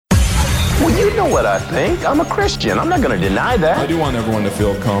Well, you know what I think. I'm a Christian. I'm not going to deny that. I do want everyone to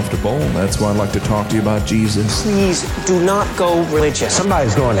feel comfortable, and that's why I'd like to talk to you about Jesus. Please do not go religious.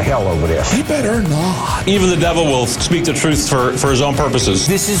 Somebody's going to hell over this. He better not. Even the devil will speak the truth for his own purposes.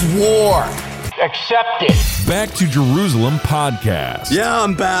 This is war. Accept it. Back to Jerusalem podcast. Yeah,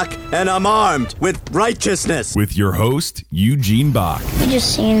 I'm back, and I'm armed with righteousness. With your host, Eugene Bach. He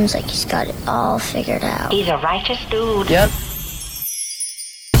just seems like he's got it all figured out. He's a righteous dude. Yep.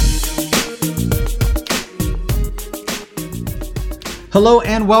 Hello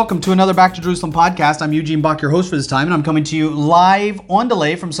and welcome to another Back to Jerusalem podcast. I'm Eugene Bach, your host for this time, and I'm coming to you live on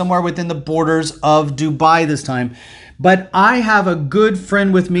delay from somewhere within the borders of Dubai this time. But I have a good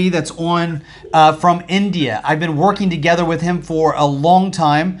friend with me that's on from India. I've been working together with him for a long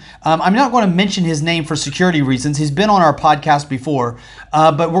time. I'm not going to mention his name for security reasons. He's been on our podcast before,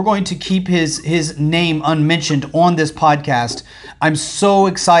 but we're going to keep his name unmentioned on this podcast. I'm so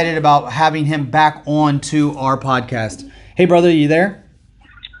excited about having him back on to our podcast. Hey, brother, are you there?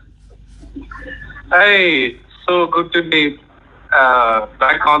 Hey, so good to be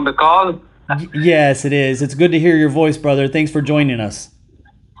back on the call. Yes, it is. It's good to hear your voice, brother. Thanks for joining us.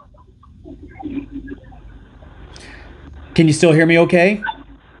 Can you still hear me okay?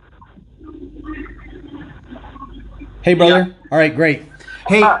 Hey, brother. Yeah. All right, great.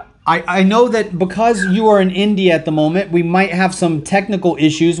 Hey, I know that because you are in India at the moment, we might have some technical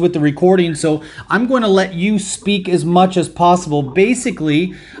issues with the recording, so I'm going to let you speak as much as possible.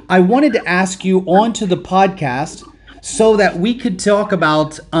 Basically, I wanted to ask you onto the podcast so that we could talk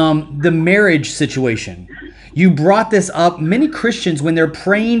about the marriage situation. You brought this up. Many Christians, when they're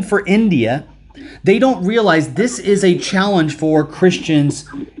praying for India, they don't realize this is a challenge for Christians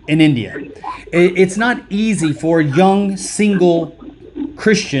in India. It's not easy for young, single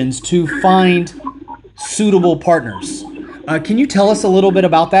Christians to find suitable partners. Can you tell us a little bit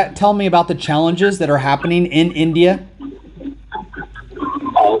about that? Tell me about the challenges that are happening in India.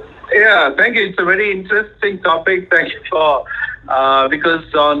 Yeah, thank you. It's a very interesting topic. Thank you for because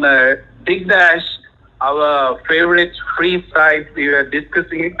on Dig Dash, our favorite free site, we were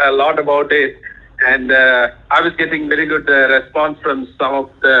discussing a lot about it, and I was getting very good response from some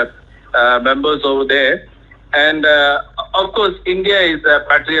of the members over there. And of course, India is a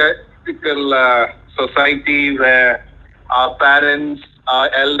patriarchal society where our parents, our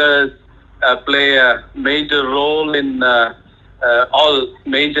elders play a major role in all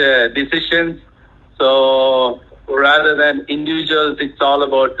major decisions. So rather than individuals, it's all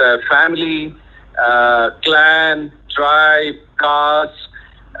about family, clan, tribe, caste,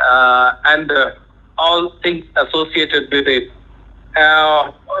 and all things associated with it.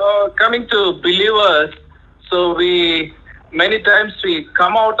 Coming to believers, so many times we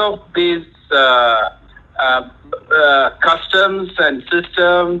come out of these customs and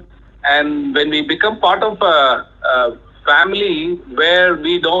system, and when we become part of a family where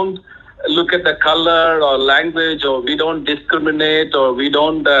we don't look at the color or language, or we don't discriminate, or we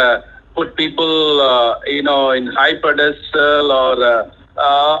don't put people in high pedestal, or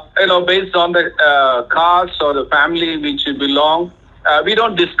based on the caste or the family which you belong, we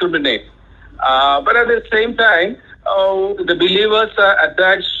don't discriminate. But at the same time, the believers are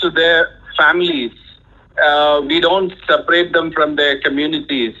attached to their families. We don't separate them from their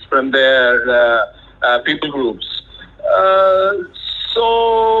communities, from their people groups.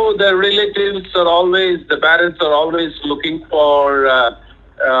 So the relatives are always, the parents are always looking for,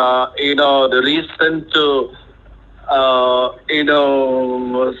 the reason to,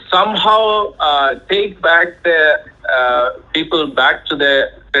 somehow take back the people back to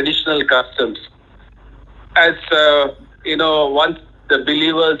their traditional customs. As, once the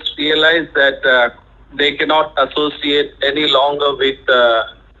believers realize that they cannot associate any longer with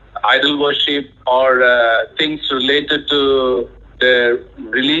idol worship or things related to the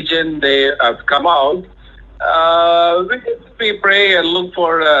religion they have come out, we pray and look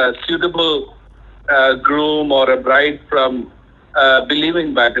for a suitable groom or a bride from a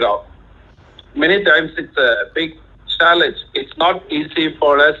believing background. Many times it's a big challenge. It's not easy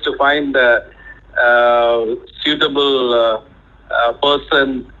for us to find a suitable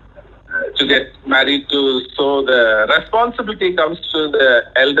person to get married to. So the responsibility comes to the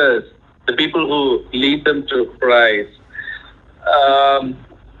elders, the people who lead them to Christ.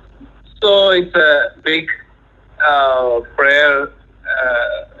 So it's a big prayer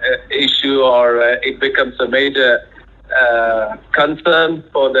issue, or it becomes a major concern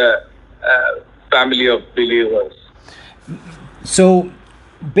for the family of believers. So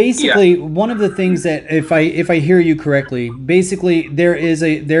basically, one of the things that, if I hear you correctly, basically there is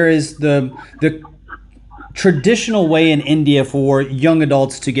the traditional way in India for young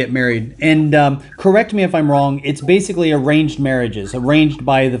adults to get married. And correct me if I'm wrong, it's basically arranged marriages, arranged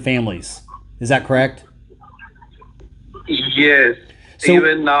by the families. Is that correct? Yes. So-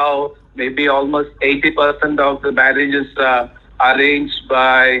 Even now, maybe almost 80% of the marriages are arranged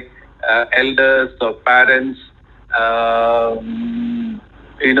by elders or parents. Our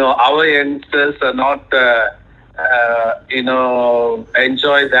youngsters are not,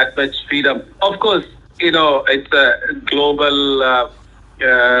 enjoy that much freedom. Of course, it's a global, a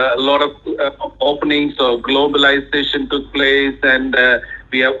lot of openings or globalization took place, and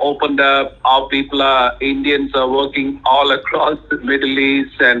we have opened up. Our people Indians are working all across the Middle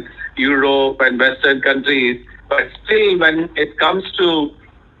East and Europe and Western countries. But still, when it comes to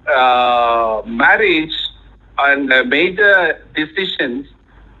marriage and major decisions,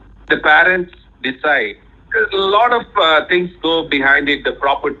 the parents decide. A lot of things go behind it, the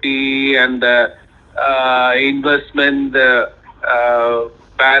property and the investment the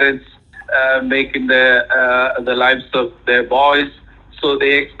parents make in the lives of their boys. So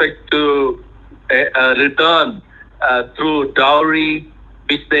they expect to return through dowry,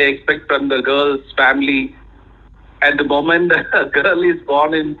 which they expect from the girl's family. At the moment a girl is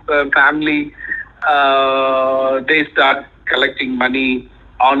born in a family, they start collecting money,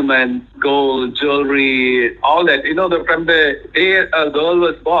 ornaments, gold, jewelry, all that. From the day a girl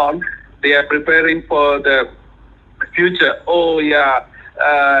was born, they are preparing for the future. Oh yeah,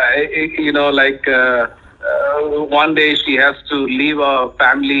 one day she has to leave her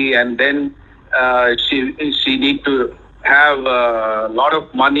family, and then she need to have a lot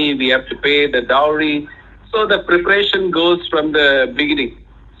of money. We have to pay the dowry. So the preparation goes from the beginning.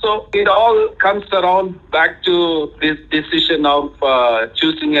 So it all comes around back to this decision of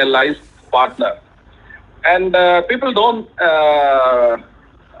choosing a life partner. And people don't,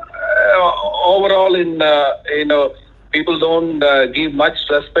 overall people don't give much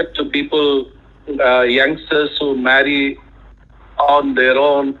respect to people, youngsters who marry on their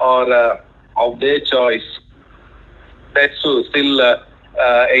own or of their choice. That's true. Still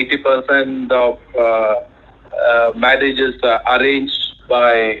 80% of marriages are arranged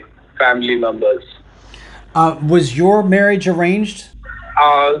by family members. Was your marriage arranged?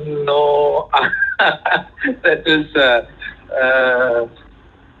 No, that is a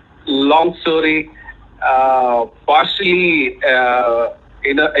long story. Partially,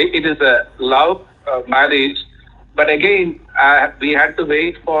 it is a love marriage, but again, we had to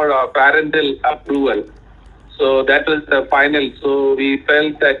wait for parental approval. So that was the final. So we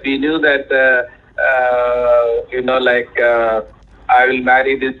felt that we knew that, I will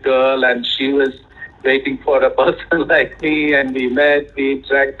marry this girl, and she was waiting for a person like me, and we met, we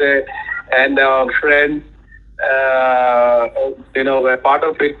interacted, and our friends, were part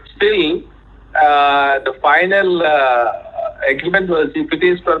of it. Still, the final agreement was, if it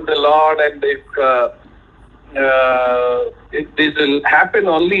is from the Lord, and if this will happen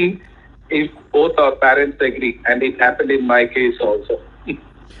only if both our parents agree, and it happened in my case also.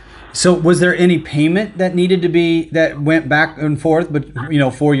 So was there any payment that needed to be, that went back and forth, but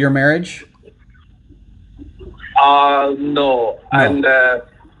for your marriage? No. And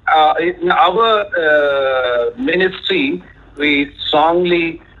in our ministry, we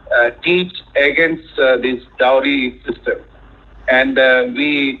strongly teach against this dowry system, and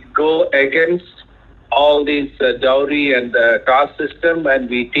we go against all this dowry and caste system, and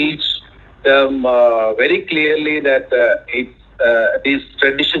we teach them very clearly that this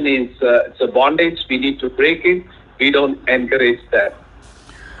tradition is it's a bondage. We need to break it. We don't encourage that.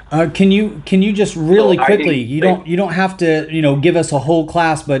 Can you just really quickly? You don't have to give us a whole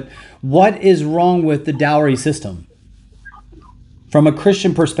class, but what is wrong with the dowry system? From a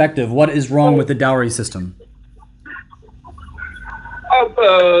Christian perspective, what is wrong with the dowry system?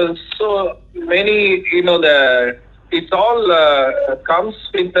 So many, it all comes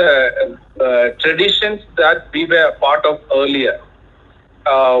with the traditions that we were part of earlier,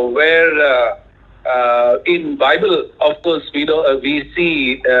 where in Bible, of course, we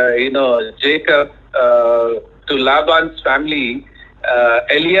see Jacob to Laban's family,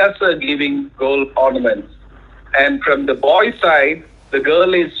 Eliezer giving gold ornaments, and from the boy side, the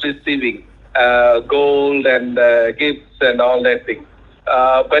girl is receiving gold and gifts and all that thing.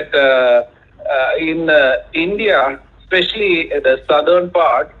 But in India, especially the southern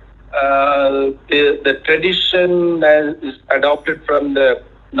part, the tradition is adopted from the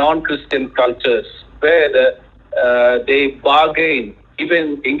non-Christian cultures, where they bargain,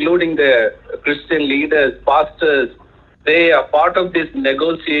 even including the Christian leaders, pastors. They are part of this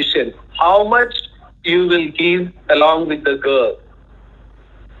negotiation. How much you will give along with the girl.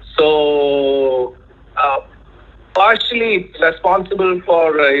 So partially it's responsible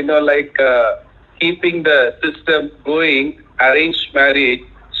for keeping the system going, arranged marriage,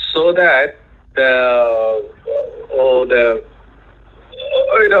 so that it's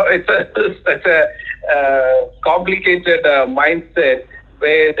a complicated mindset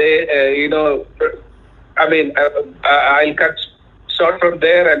where they I'll cut short from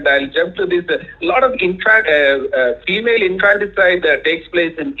there and I'll jump to this. A lot of female infanticide takes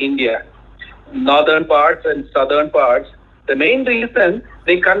place in India, northern parts and southern parts. The main reason,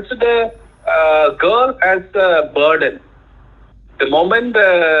 they consider a girl as a burden. The moment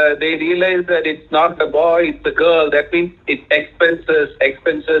they realize that it's not a boy, it's a girl, that means it's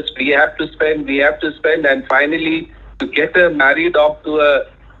expenses, we have to spend, and finally to get her married off to a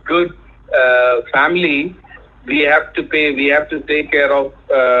good family, we have to pay, we have to take care of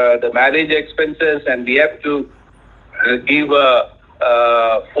the marriage expenses, and we have to give a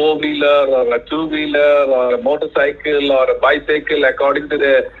four-wheeler or a two-wheeler or a motorcycle or a bicycle according to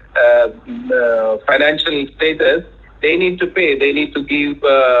the financial status. They need to pay. They need to give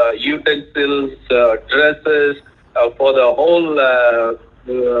utensils, dresses for the whole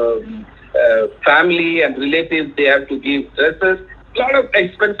family and relatives. They have to give dresses. A lot of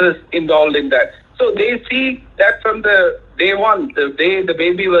expenses involved in that. So they see that from the day one, the day the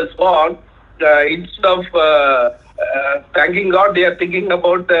baby was born, instead of thanking God, they are thinking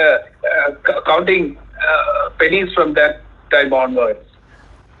about counting pennies from that time onwards.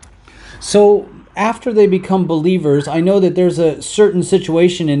 So after they become believers, I know that there's a certain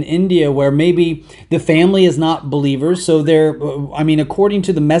situation in India where maybe the family is not believers. So according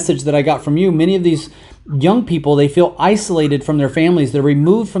to the message that I got from you, many of these young people, they feel isolated from their families. They're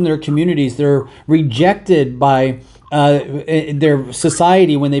removed from their communities. They're rejected by their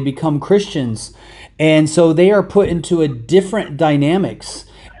society when they become Christians. And so they are put into a different dynamics.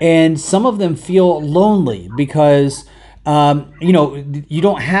 And some of them feel lonely because you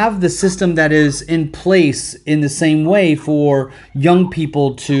don't have the system that is in place in the same way for young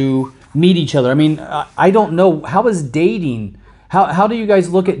people to meet each other. I mean, I don't know, how is dating? How do you guys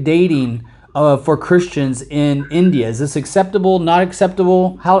look at dating for Christians in India? Is this acceptable, not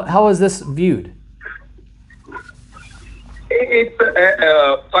acceptable? How is this viewed? It's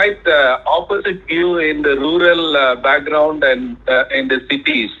quite opposite view in the rural background and in the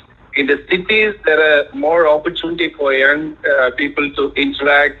cities. In the cities, there are more opportunity for young people to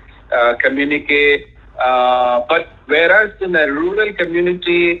interact, communicate. But whereas in a rural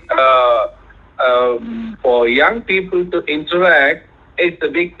community, for young people to interact, it's a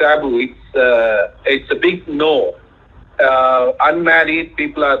big taboo. It's a big no. Unmarried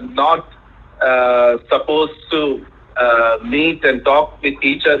people are not supposed to meet and talk with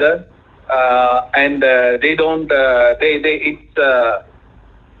each other, and they don't.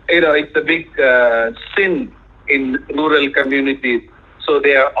 It's a big sin in rural communities. So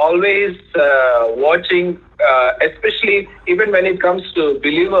they are always watching, especially even when it comes to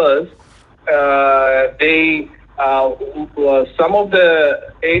believers. Some of the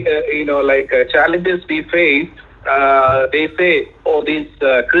challenges we face. They say, "Oh, these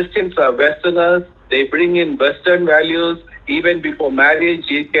Christians are Westerners. They bring in Western values. Even before marriage,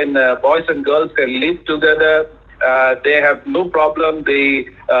 boys and girls can live together. They have no problem. They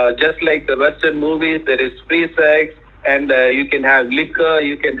just like the Western movies, there is free sex, and you can have liquor,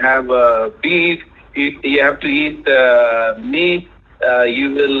 you can have beef. You have to eat meat.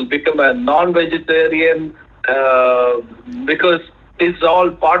 You will become a non-vegetarian because it's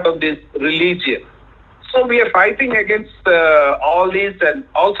all part of this religion." So we are fighting against all this and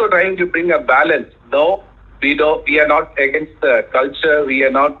also trying to bring a balance. No, we don't. We are not against the culture. We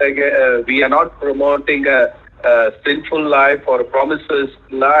are not promoting a sinful life or a promises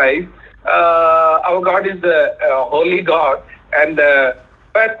life. Our God is a holy God, and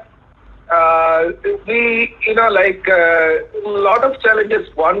but we, a lot of challenges.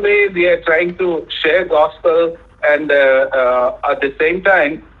 One way we are trying to share gospel, and at the same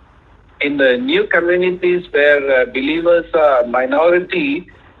time, in the new communities where believers are minority,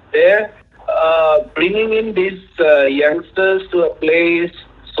 they're bringing in these youngsters to a place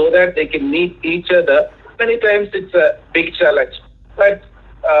so that they can meet each other. Many times it's a big challenge. But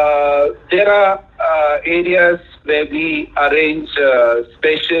there are areas where we arrange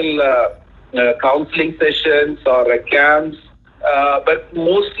special counseling sessions or camps. But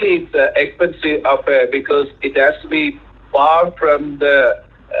mostly it's an expensive affair because it has to be far from the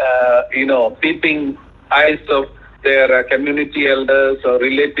peeping eyes of their community elders or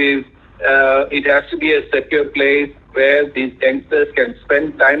relatives. It has to be a secure place where these youngsters can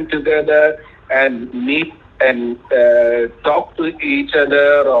spend time together and meet and talk to each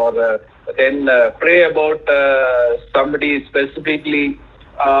other or then pray about somebody specifically.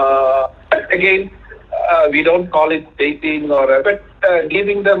 Again, we don't call it dating but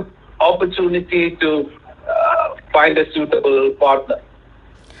giving them opportunity to find a suitable partner.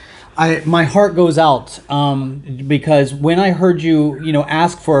 My heart goes out because when I heard you,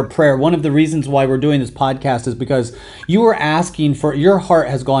 ask for a prayer, one of the reasons why we're doing this podcast is because you were asking for, your heart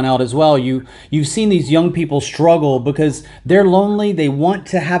has gone out as well. You've seen these young people struggle because they're lonely. They want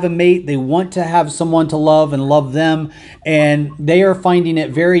to have a mate. They want to have someone to love and love them. And they are finding it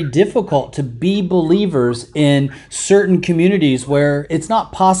very difficult to be believers in certain communities where it's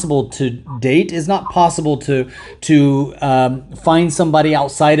not possible to date. It's not possible to find somebody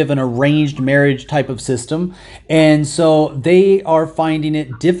outside of an arranged marriage type of system. And so they are finding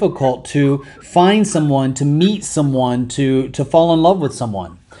it difficult to find someone, to meet someone, to fall in love with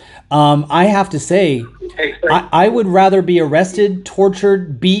someone. I have to say, I would rather be arrested,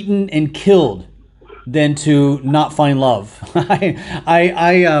 tortured, beaten, and killed than to not find love. I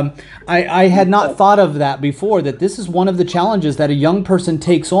had not thought of that before, that this is one of the challenges that a young person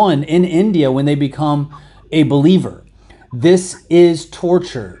takes on in India when they become a believer. This is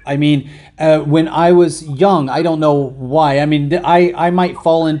torture. I mean, when I was young, I don't know why. I mean, I might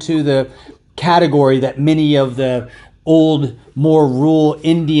fall into the category that many of the old, more rural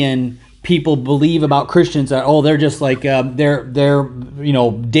Indian people believe about Christians, that they're just like they're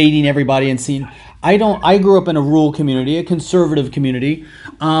dating everybody and seeing. I grew up in a rural community, a conservative community,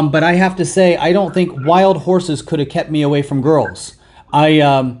 but I have to say, I don't think wild horses could have kept me away from girls.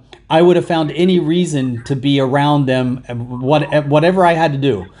 I would have found any reason to be around them, whatever I had to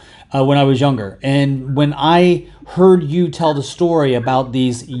do when I was younger. And when I heard you tell the story about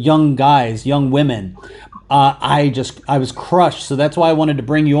these young guys, young women, I was crushed. So that's why I wanted to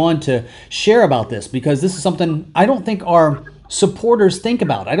bring you on to share about this, because this is something I don't think our supporters think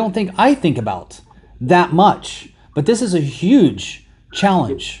about. I don't think I think about that much. But this is a huge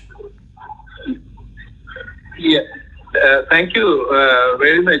challenge. Yeah. Thank you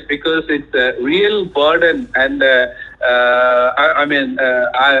very much, because it's a real burden, and I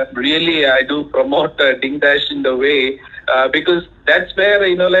do promote Ding Dash in the way, because that's where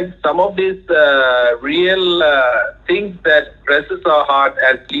some of these real things that presses our heart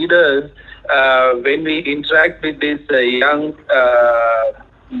as leaders when we interact with these young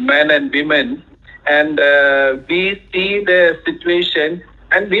men and women, and we see the situation.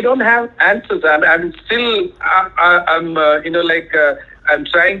 And we don't have answers. I'm still, I'm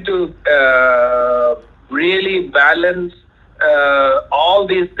trying to really balance all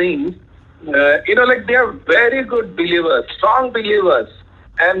these things. They are very good believers, strong believers,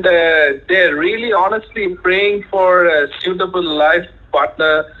 and they're really honestly praying for a suitable life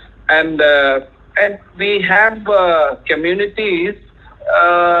partner. And we have communities.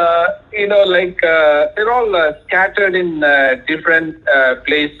 They're all scattered in different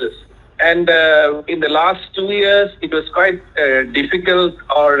places. And in the last 2 years, it was quite difficult,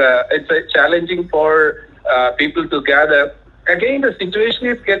 or it's challenging for people to gather. Again, the situation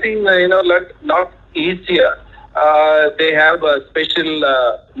is getting, not easier. They have special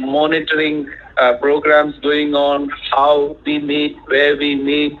monitoring programs going on, how we meet, where we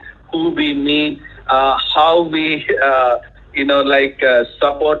meet, who we meet, how we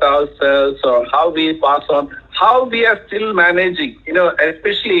support ourselves, or how we pass on, how we are still managing,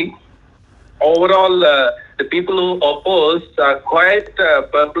 especially overall the people who oppose are quite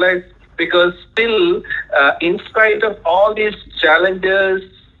perplexed, because still in spite of all these challenges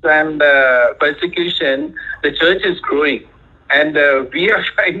and persecution, the church is growing. And we are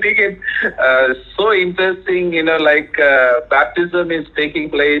finding it so interesting, baptism is taking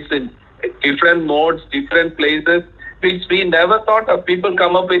place in different modes, different places, which we never thought of. People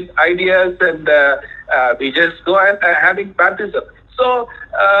come up with ideas, and we just go and having baptism. So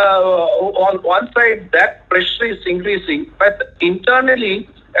on one side, that pressure is increasing, but internally,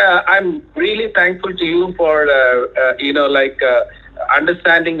 I'm really thankful to you for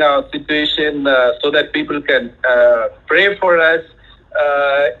understanding our situation, so that people can pray for us.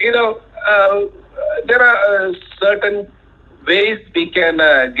 There are certain ways we can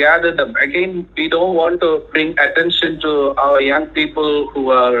gather them. Again, we don't want to bring attention to our young people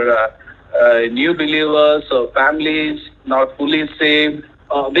who are new believers or families not fully saved.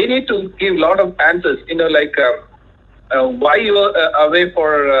 They need to give a lot of answers, why you are away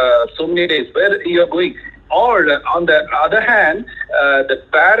for so many days, where you are going. Or on the other hand, the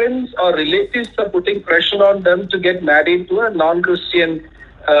parents or relatives are putting pressure on them to get married to a non-Christian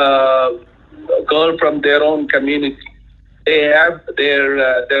girl from their own community. There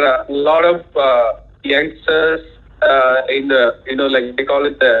are a lot of youngsters in the, like they call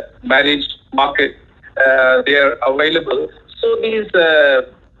it the marriage market. They are available. So these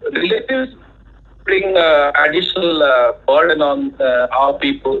relatives bring additional burden on our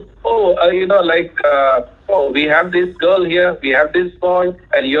people. Oh, we have this girl here, we have this boy,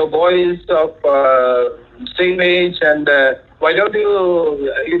 and your boy is of same age, and why don't you,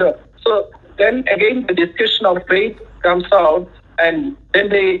 So then again, the discussion of faith comes out, and then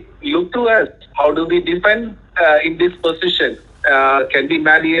they look to us. How do we defend in this position? Can we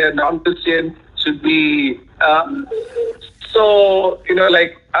marry a non-Christian? Should we?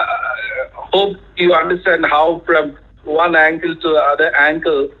 Hope you understand how from one angle to the other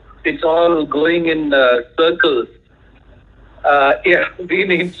angle, it's all going in circles. We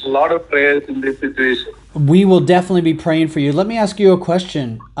need a lot of prayers in this situation. We will definitely be praying for you. Let me ask you a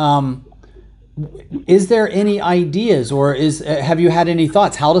question. Is there any ideas, or have you had any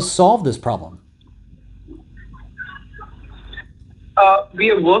thoughts how to solve this problem?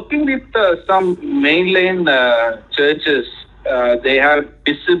 We are working with some mainline churches. They have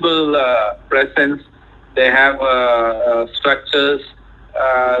visible presence. They have structures.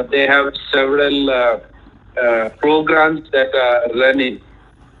 They have several programs that are running.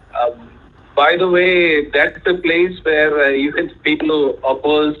 By the way, that's the place where even people who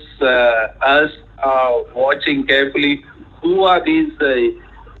oppose us are watching carefully. Who are these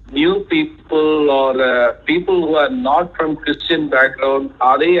new people or people who are not from Christian background?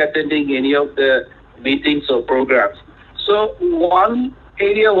 Are they attending any of the meetings or programs? So one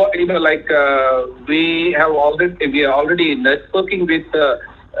area, we are already networking with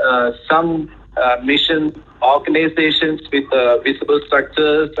some mission organizations with visible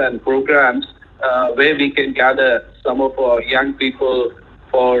structures and programs where we can gather some of our young people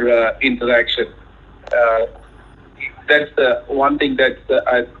for interaction. That's the one thing that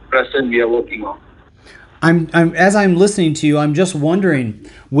at present we are working on. As I'm listening to you, I'm just wondering,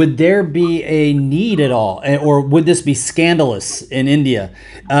 would there be a need at all, or would this be scandalous in India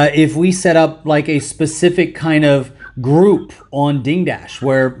if we set up like a specific kind of group on Dingdash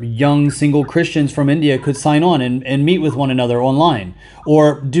where young single Christians from India could sign on and meet with one another online?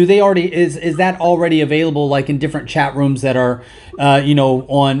 Or do they already, is that already available like in different chat rooms that are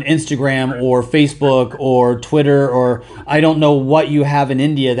on Instagram or Facebook or Twitter, or I don't know what you have in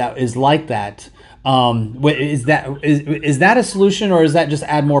India that is like that? Is that a solution, or is that just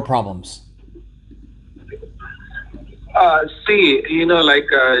add more problems?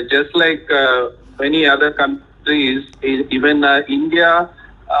 Just like many other countries, even India,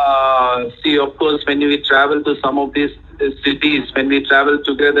 of course, when we travel to some of these cities, when we travel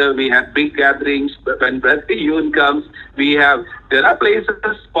together, we have big gatherings. When Brother Eugene comes, there are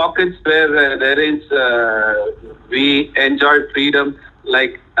places, pockets where we enjoy freedom,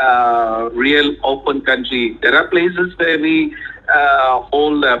 like real open country. There are places where we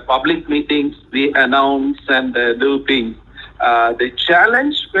hold public meetings, we announce and do things. The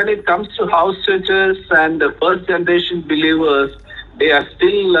challenge when it comes to house churches and the first generation believers, they are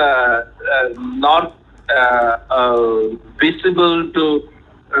still not visible to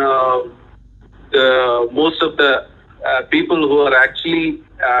most of the people who are actually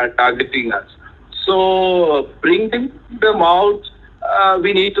targeting us. So bringing them out,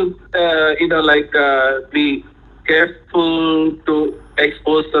 we need to be careful to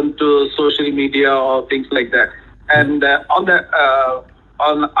expose them to social media or things like that. And on the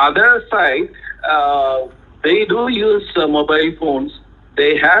other side, they do use mobile phones.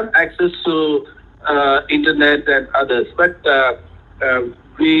 They have access to internet and others, but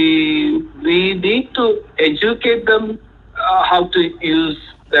we need to educate them how to use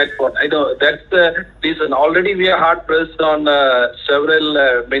that phone. I know that's the reason. Already we are hard pressed on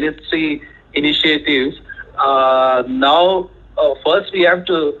several ministry initiatives. Now, first we have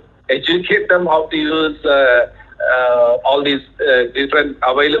to educate them how to use all these different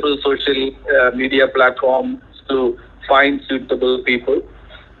available social media platforms to find suitable people.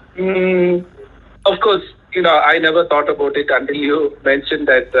 Of course, I never thought about it until you mentioned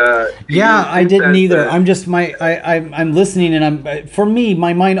that. I didn't either. I'm listening, and for me,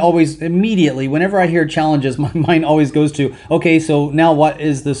 my mind always immediately, whenever I hear challenges, my mind always goes to, okay, so now what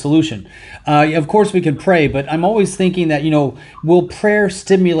is the solution? Of course, we can pray, but I'm always thinking that will prayer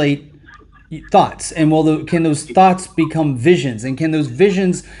stimulate thoughts, and can those thoughts become visions, and can those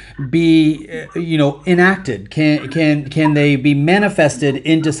visions be enacted? Can they be manifested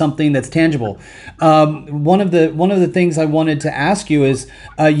into something that's tangible? One of the things I wanted to ask you is,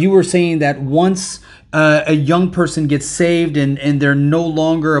 you were saying that once a young person gets saved and they're no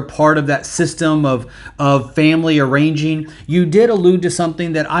longer a part of that system of family arranging, you did allude to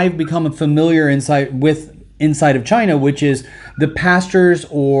something that I've become familiar with inside of China, which is the pastors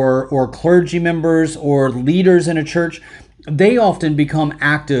or clergy members or leaders in a church. They often become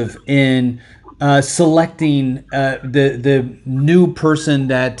active in selecting the new person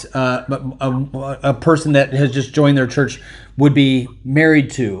that a person that has just joined their church would be married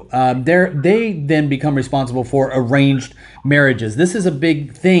to. They then become responsible for arranged marriages. This is a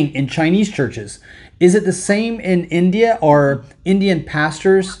big thing in Chinese churches. Is it the same in India? Or Indian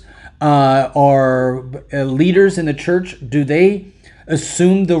pastors or leaders in the church, do they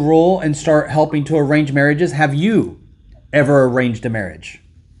assume the role and start helping to arrange marriages? Have you ever arranged a marriage?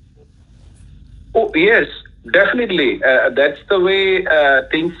 Oh, yes, definitely. That's the way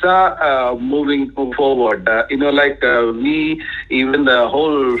things are moving forward. We, even the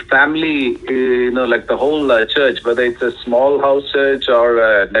whole family, like the whole church, whether it's a small house church or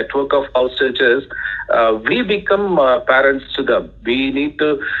a network of house churches, we become parents to them. We need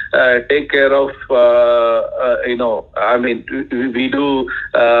to take care of, we do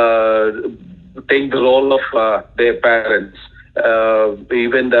take the role of their parents.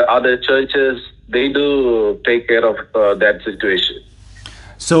 Even the other churches, they do take care of that situation.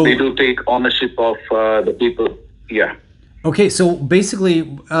 So they do take ownership of the people. Yeah. Okay, so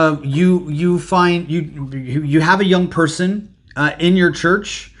basically, you find you have a young person in your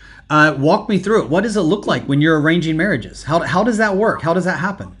church. Walk me through it. What does it look like when you're arranging marriages? How does that work? How does that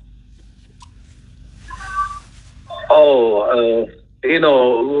happen? In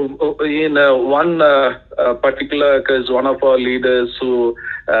one particular case, one of our leaders who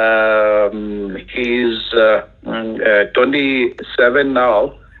he's 27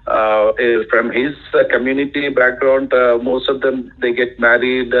 now, from his community background, most of them, they get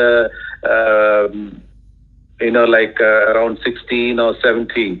married, around 16 or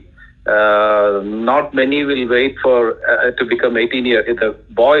 17. Not many will wait for to become 18 years. The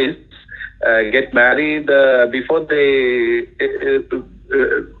boys get married before they,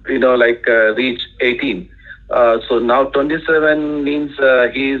 reach 18. So now 27 means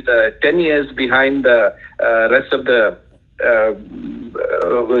he's 10 years behind the rest of the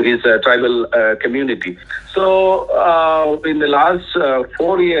his tribal community. So in the last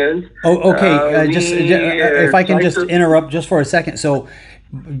 4 years... if I can just interrupt just for a second. So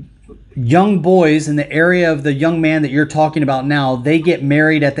young boys in the area of the young man that you're talking about now, they get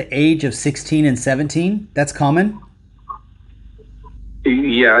married at the age of 16 and 17? That's common?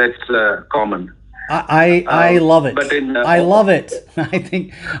 Yeah, it's common. I love it. But I love it. I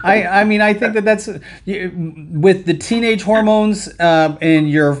think that that's with the teenage hormones, and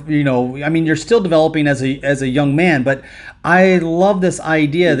you're still developing as a young man, but I love this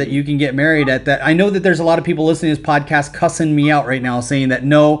idea that you can get married at that. I know that there's a lot of people listening to this podcast cussing me out right now saying that,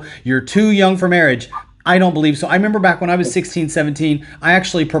 no, you're too young for marriage. I don't believe so. I remember back when I was 16, 17, I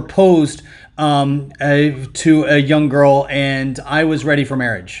actually proposed to a young girl, and I was ready for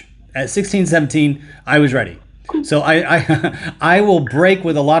marriage. At 16, 17, I was ready. So I will break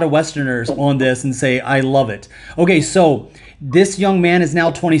with a lot of Westerners on this and say I love it. Okay, so this young man is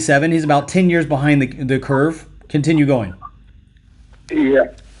now 27. He's about 10 years behind the curve. Continue going. Yeah.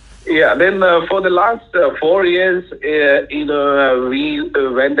 Then for the last 4 years, we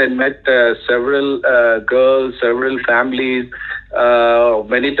went and met several girls, several families.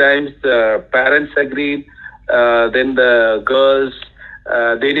 Many times the parents agreed. Then the girls,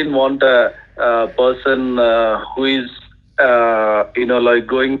 they didn't want a person who is,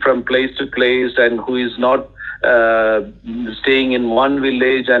 going from place to place and who is not staying in one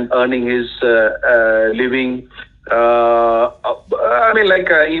village and earning his living.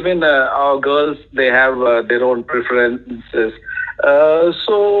 Even our girls, they have their own preferences.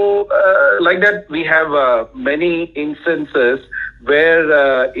 Like that, we have many instances where,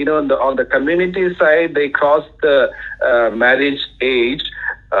 on the community side, they cross the marriage age.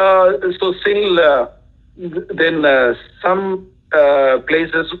 So still, then some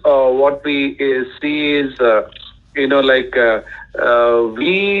places, what we see is, we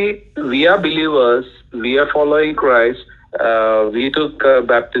are believers, we are following Christ, we took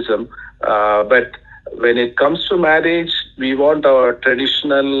baptism, but when it comes to marriage, we want our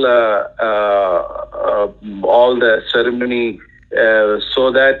traditional, all the ceremony,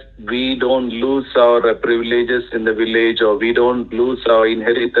 so that we don't lose our privileges in the village, or we don't lose our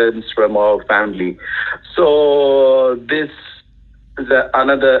inheritance from our family. So this is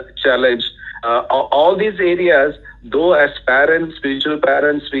another challenge. All these areas, though as parents, spiritual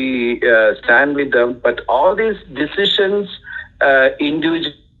parents, we stand with them, but all these decisions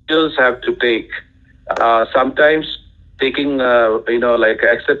individuals have to take. Sometimes taking, like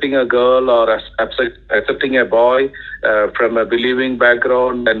accepting a girl or accepting a boy from a believing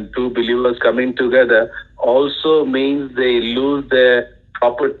background, and two believers coming together also means they lose their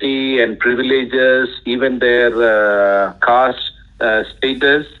property and privileges, even their caste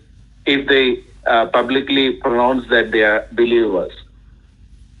status, if they publicly pronounce that they are believers.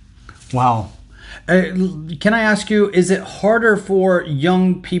 Wow. Can I ask you, is it harder for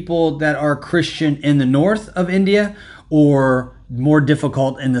young people that are Christian in the north of India, or more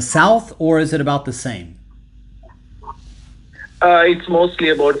difficult in the south, or is it about the same? It's mostly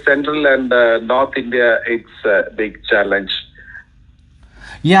about central and North India. It's a big challenge.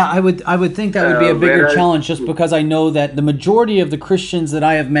 Yeah, I would think that would be a bigger whereas- challenge, just because I know that the majority of the Christians that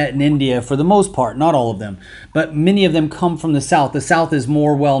I have met in India, for the most part, not all of them, but many of them come from the South. The South is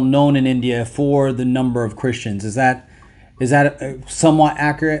more well known in India for the number of Christians. Is that somewhat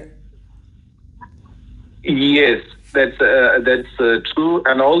accurate? Yes, that's true,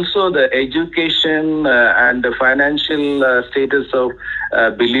 and also the education and the financial status of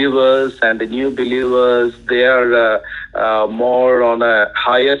believers and the new believers, they are more on a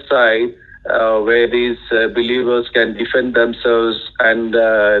higher side, where these believers can defend themselves, and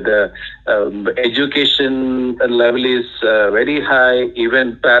the education level is very high.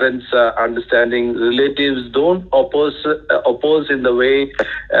 Even parents are understanding. Relatives don't oppose in the way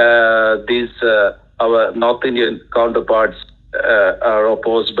these our North Indian counterparts are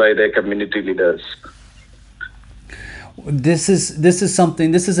opposed by their community leaders. This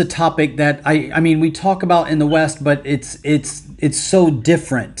is a topic that I mean we talk about in the West, but it's so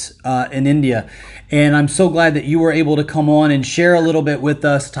different in India, and I'm so glad that you were able to come on and share a little bit with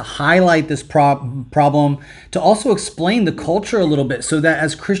us to highlight this problem, to also explain the culture a little bit, so that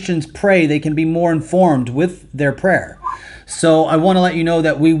as Christians pray, they can be more informed with their prayer. So I want to let you know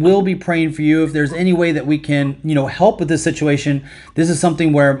that we will be praying for you. If there's any way that we can, help with this situation, this is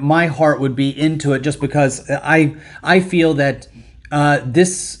something where my heart would be into it, just because I feel that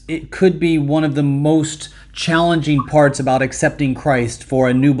it could be one of the most challenging parts about accepting Christ for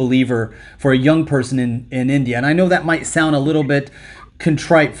a new believer, for a young person in India. And I know that might sound a little bit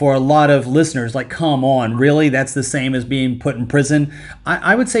contrite for a lot of listeners, like, come on, really? That's the same as being put in prison?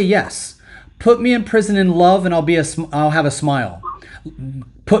 I would say yes. Put me in prison in love, and I'll have a smile.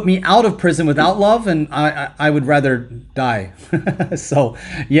 Put me out of prison without love, and I would rather die. So,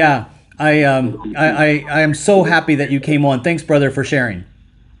 yeah, I am so happy that you came on. Thanks, brother, for sharing.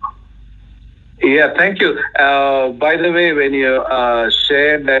 Yeah, thank you. By the way, when you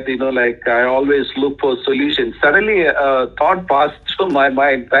shared that, I always look for solutions, suddenly a thought passed through my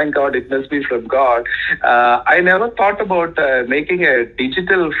mind. Thank God, it must be from God. I never thought about making a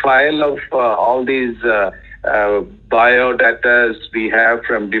digital file of all these biodatas we have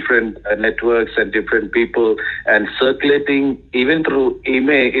from different networks and different people, and circulating even through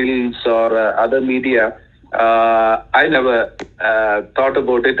emails or other media. I never thought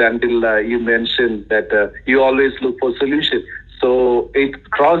about it until you mentioned that you always look for solution. So it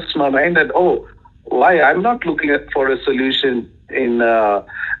crossed my mind that, why I'm not looking for a solution in the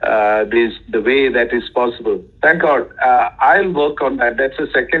way that is possible. Thank God. I'll work on that. That's the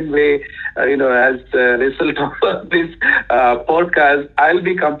second way, as a result of this podcast, I'll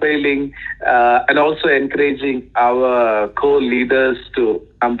be compiling and also encouraging our co-leaders to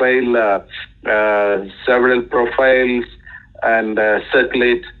compile several profiles and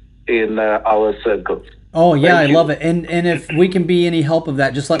circulate in our circles. Oh, yeah, I love it. And if we can be any help of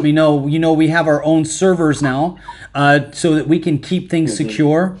that, just let me know. We have our own servers now, so that we can keep things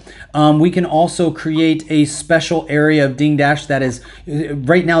secure. We can also create a special area of Ding Dash that is,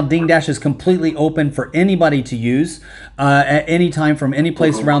 right now, Ding Dash is completely open for anybody to use at any time from any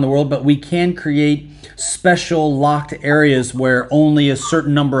place around the world, but we can create special locked areas where only a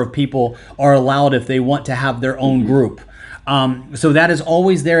certain number of people are allowed if they want to have their own group. So that is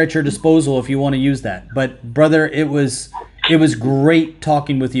always there at your disposal if you want to use that. But brother, it was great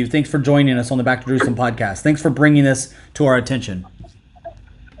talking with you. Thanks for joining us on the Back to Jerusalem podcast. Thanks for bringing this to our attention.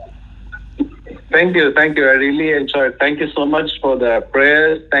 Thank you. I really enjoyed it. Thank you so much for the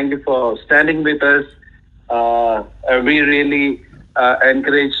prayers. Thank you for standing with us. We really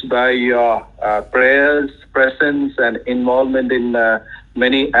encouraged by your prayers, presence, and involvement in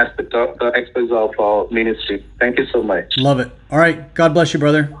many aspects of our ministry. Thank you so much. Love it. All right. God bless you,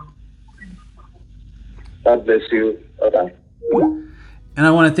 brother. God bless you. Bye-bye. And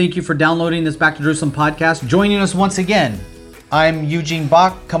I want to thank you for downloading this Back to Jerusalem podcast. Joining us once again, I'm Eugene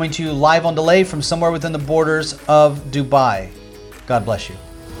Bach, coming to you live on delay from somewhere within the borders of Dubai. God bless you.